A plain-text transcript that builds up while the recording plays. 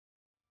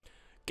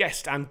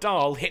Guest and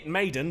Dahl hit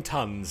maiden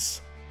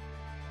tons.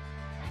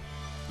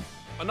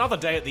 Another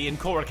day at the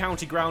Incora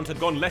County Ground had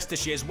gone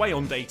Leicestershire's way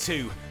on day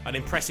 2. An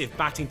impressive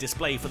batting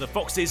display for the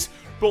Foxes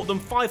brought them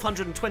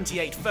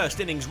 528 first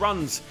innings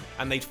runs,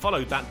 and they'd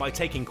followed that by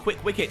taking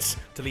quick wickets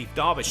to leave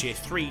Derbyshire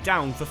 3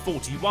 down for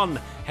 41,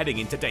 heading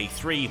into day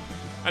 3.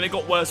 And it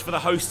got worse for the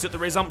hosts at the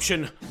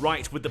resumption,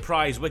 right with the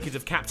prize wicket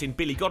of captain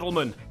Billy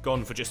Godalman,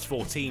 gone for just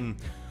 14.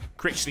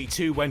 Critchley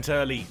too went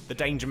early, the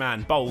danger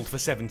man bowled for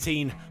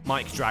 17,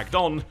 Mike dragged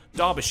on,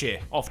 Derbyshire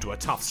off to a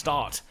tough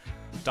start.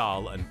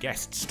 Dahl and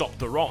Guest stopped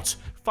the rot,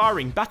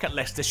 firing back at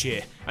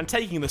Leicestershire and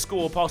taking the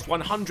score past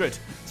 100.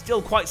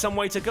 Still quite some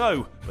way to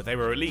go, but they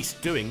were at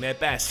least doing their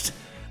best.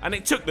 And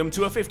it took them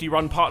to a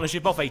 50-run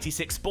partnership off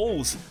 86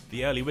 balls,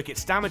 the early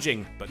wickets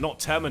damaging, but not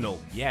terminal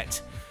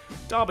yet.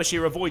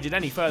 Derbyshire avoided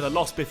any further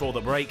loss before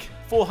the break,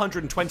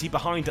 420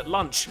 behind at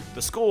lunch,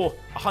 the score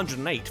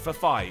 108 for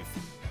 5.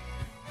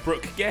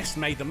 Brooke Guest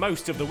made the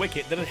most of the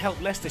wicket that had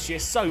helped Leicestershire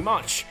so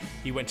much.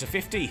 He went to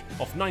 50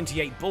 off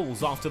 98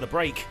 balls after the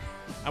break.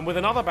 And with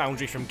another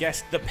boundary from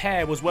Guest, the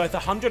pair was worth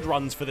 100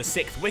 runs for the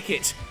 6th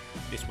wicket.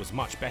 This was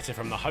much better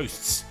from the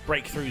hosts,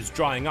 breakthroughs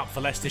drying up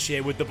for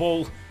Leicestershire with the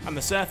ball, and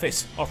the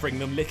surface offering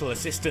them little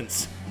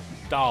assistance.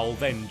 Dahl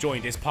then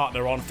joined his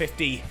partner on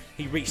 50.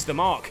 He reached the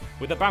mark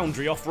with a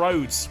boundary off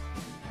Rhodes.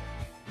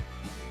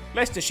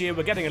 Leicestershire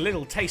were getting a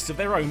little taste of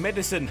their own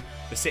medicine,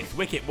 the 6th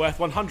wicket worth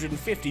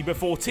 150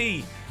 before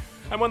tea.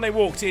 And when they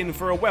walked in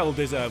for a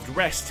well-deserved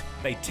rest,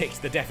 they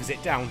ticked the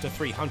deficit down to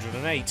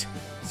 308.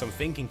 Some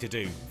thinking to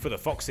do for the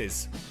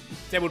Foxes.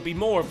 There would be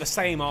more of the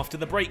same after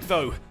the break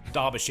though,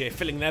 Derbyshire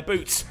filling their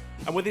boots.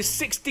 And with his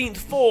 16th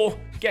 4,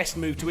 Guest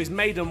moved to his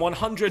maiden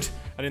 100,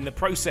 and in the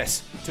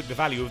process took the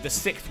value of the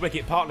 6th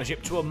wicket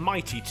partnership to a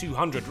mighty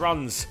 200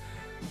 runs.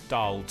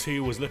 Dahl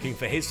too was looking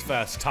for his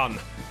first ton,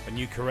 a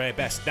new career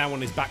best now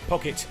in his back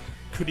pocket.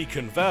 Could he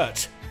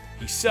convert?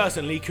 He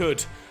certainly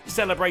could,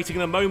 celebrating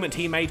the moment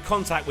he made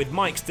contact with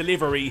Mike's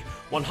delivery.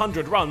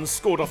 100 runs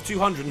scored off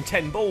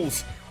 210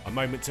 balls, a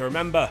moment to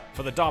remember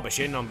for the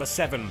Derbyshire number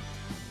 7.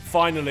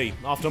 Finally,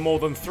 after more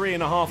than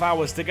 3.5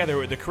 hours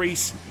together at the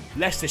crease,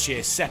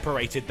 Leicestershire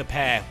separated the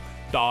pair.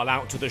 Dahl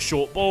out to the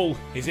short ball,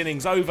 his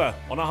innings over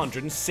on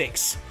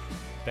 106.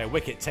 Their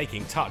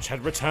wicket-taking touch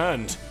had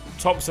returned.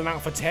 Thompson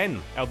out for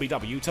 10,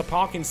 LBW to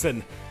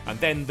Parkinson. And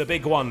then the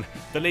big one,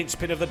 the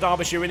linchpin of the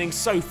Derbyshire innings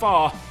so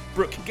far,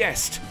 Brooke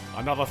Guest.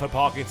 Another for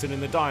Parkinson in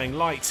the dying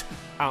light,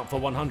 out for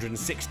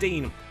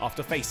 116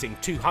 after facing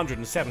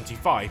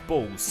 275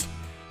 balls.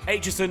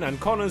 Aitchison and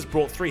Connors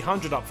brought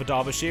 300 up for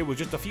Derbyshire with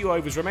just a few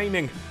overs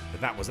remaining,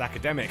 but that was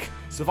academic.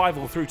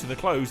 Survival through to the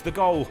close, the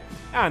goal.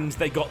 And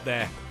they got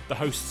there. The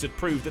hosts had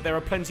proved that there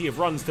are plenty of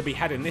runs to be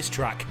had in this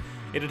track.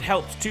 It had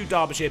helped 2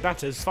 Derbyshire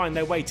batters find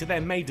their way to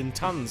their maiden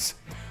tons.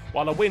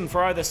 While a win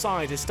for either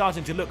side is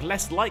starting to look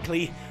less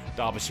likely,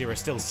 Derbyshire are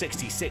still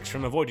 66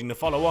 from avoiding the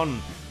follow-on.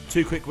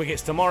 2 quick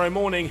wickets tomorrow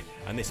morning,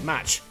 and this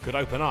match could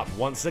open up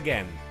once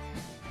again.